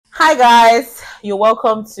Hi guys, you're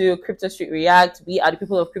welcome to Crypto Street React. We are the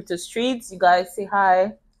people of Crypto Streets. You guys say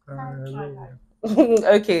hi.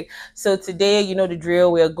 Okay, so today, you know the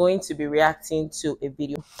drill, we are going to be reacting to a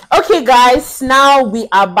video. Okay guys, now we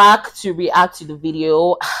are back to react to the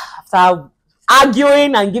video after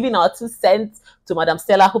arguing and giving our 2 cents to Madam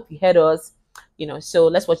Stella. Hope you heard us, so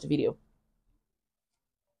let's watch the video.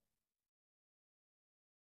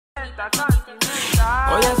 If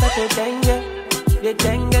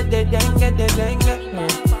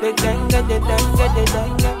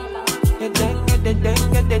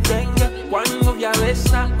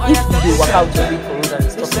the work out for us and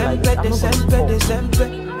stuff like that,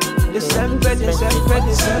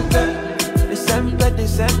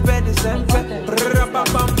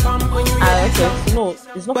 no,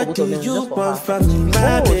 it's not for both of them, just for her.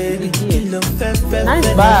 Nice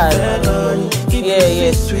bad.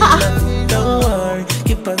 Yeah. Don't worry,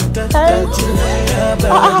 keep on touching her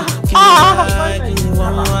body.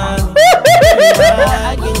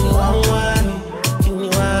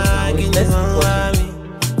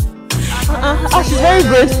 She's very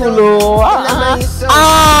grateful. What?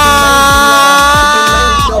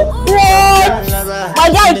 My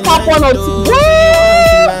guy is top 1 or 2.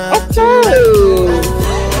 Okay.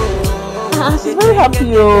 She's very happy.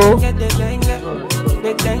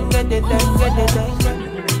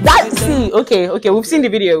 Okay, we've seen the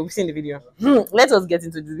video. Let us get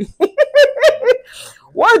into the video.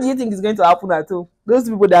 What do you think is going to happen at home? Those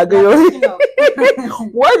people that are going on.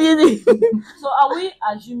 What do you think? So are we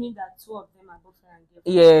assuming that 2 of them are boyfriend and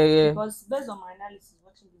girlfriend? Yeah. Because based on my analysis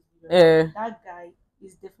watching this video, that guy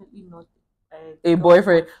is definitely not a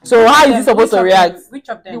boyfriend. So how is he supposed to react? Which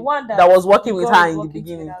of them? The one that was working with her in the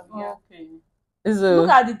beginning. Okay. Look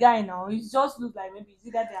at the guy now. He just looks like maybe is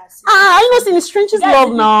it that they are serious. I know seeing his strangest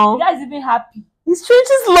love now. The guy is even happy. His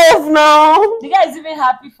strangest love now. The guy is even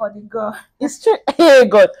happy for the girl. It's hey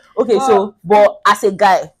God. Okay, so but as a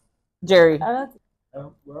guy, Jerry.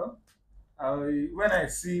 Well, when I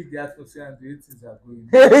see the atmosphere and the way things are going,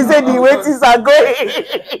 he said the way things are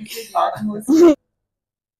going.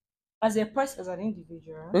 As a person, as an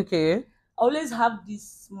individual, okay, I always have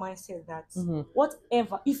this mindset that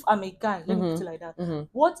whatever, if I'm a guy, let me put it like that,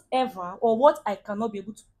 whatever or what I cannot be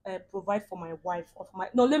able to provide for my wife or for my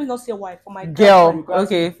let me not say wife, for my girl.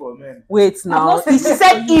 Okay, wait now. She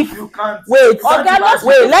said if you can't. Wait, let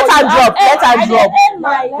her drop.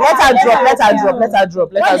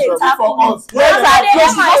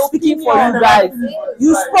 She's not speaking for you guys.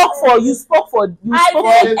 You spoke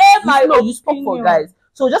for guys.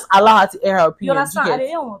 So just allow her to air her opinion. You understand? I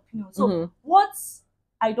air her opinion. So what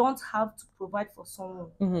I don't have to provide for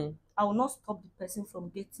someone, I will not stop the person from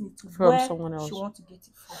getting it from where someone else she wants to get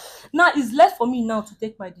it from. Now it's left for me now to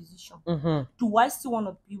take my decision. Do I still want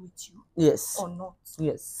to be with you? Yes. Or not?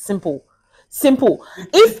 Yes. Simple.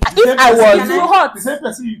 If I was the same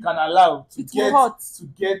person you can allow to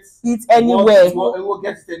get it anywhere, will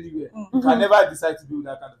get it anywhere. You can never decide to be with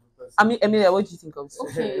that kind of person. I mean, Emilia, what do you think of this?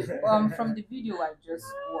 Okay, from the video I just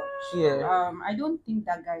watched, I don't think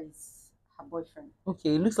that guy is her boyfriend.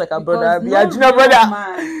 Okay, looks like her brother. Your junior brother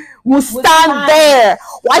will stand there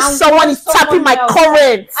while someone is tapping my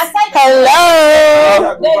current.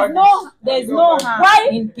 Hello. There's no harm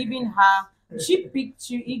in giving her. She picked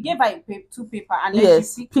you. He gave her 2 papers, and then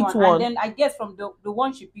she picked one. And then I guess from the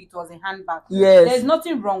one she picked was a handbag. Yes, there's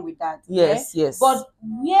nothing wrong with that. Yes. But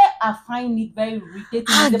where I find it very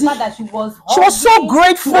irritating is the fact that she was so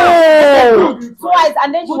grateful twice,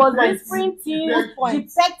 and then she was whispering things. She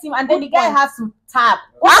pecked him, and then the guy has to tap.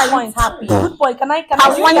 What point? Happy. Good boy. Can I to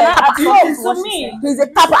me, he's a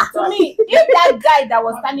tapper. To me, if that guy that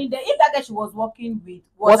was standing there, if that guy she was working with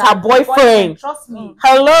was her boyfriend, trust me.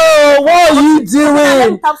 Hello, what are you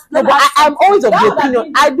doing? No, but I'm always of the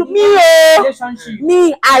opinion. I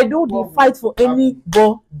do the fight for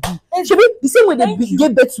anybody. The same way they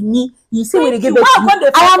gave birth to me, the same way they gave birth to you.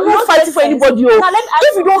 I am not fighting for anybody.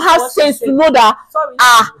 If you don't have sense to know that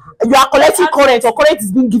you are collecting current or current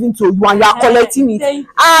is being given to you and you are collecting it.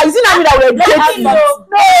 Is it not me that will educate you? No,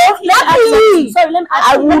 please.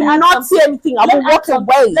 I will not say anything. I will walk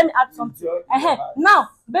away. Let me add something. Now,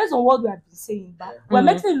 based on what we have been saying, that we're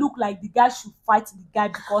making it look like the guy should fight the guy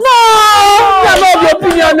because that's not the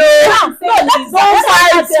opinion. Don't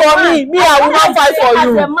fight for me. I will not fight for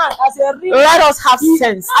you. Let us have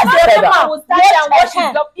sense. As a man will stand there and watch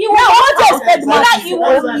his dog. He will not expect man. He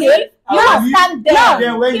will leave. You stand there. Now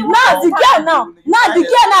the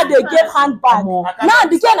girl they gave handbag. Now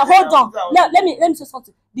the girl hold on. Let me say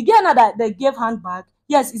something. The girl now that they gave handbag.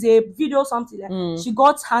 Yes, it's a video something like she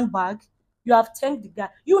got handbag. You have thanked the guy.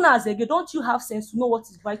 You now as a girl, don't you have sense to know what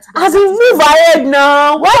is right to do? As in move ahead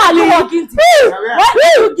now. Why are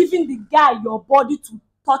giving the guy your body to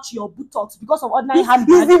touch your buttocks because of ordinary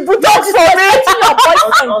handbag. Is the buttocks for me? Your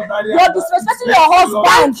boyfriend. You're disrespecting your husband.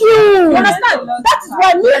 Thank you. You understand? That is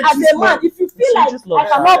why me as a man, if you feel like I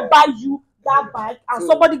cannot buy you that bag and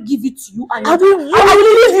somebody give it to you and I will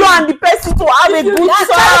leave you and the person to have a good time.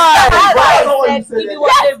 If he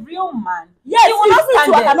was a real man, yes, if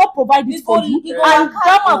you I cannot provide this for you and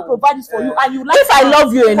come and provide this for you and you like if I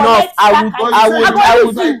love you enough, I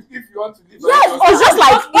would if you want to live. Yes, it's just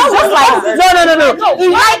like no.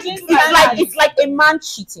 It's like a man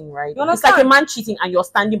cheating, right? It's like a man cheating and you're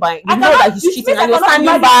standing by. You know that he's cheating and you're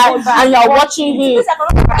standing by and you're watching him.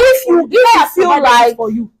 If you feel like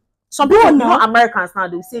some people, Americans now,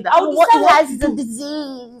 they'll say that what he has is a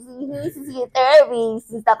disease, he's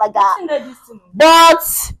therapist and stuff like that. But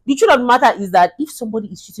the truth of the matter is that if somebody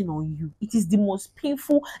is cheating on you, it is the most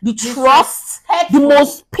painful, the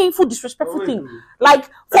most painful, disrespectful thing. Like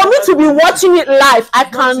for me to be watching it live, I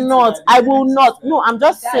will not. No, I'm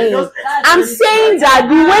just saying. I'm saying that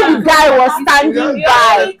the way the guy was standing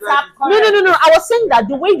by. No. I was saying that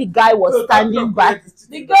the way the guy was standing by.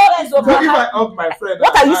 The girl is over.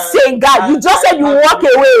 What are you saying, guy? You just said you walk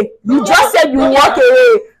away. You just said you walk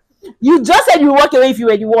away. You just said you walk away if you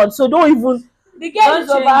were the one. So don't even. The girl is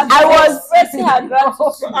over. I was pressing her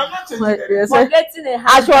gratitude. I'm not changing Forgetting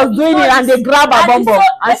as she was doing it and they grab her bum bum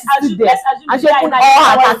and she stood there and she put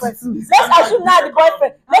all her tattoos. Let's assume now the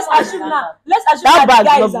boyfriend. Let's assume now that the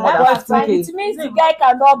guy is bag her boyfriend. It means the guy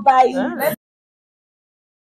cannot buy it.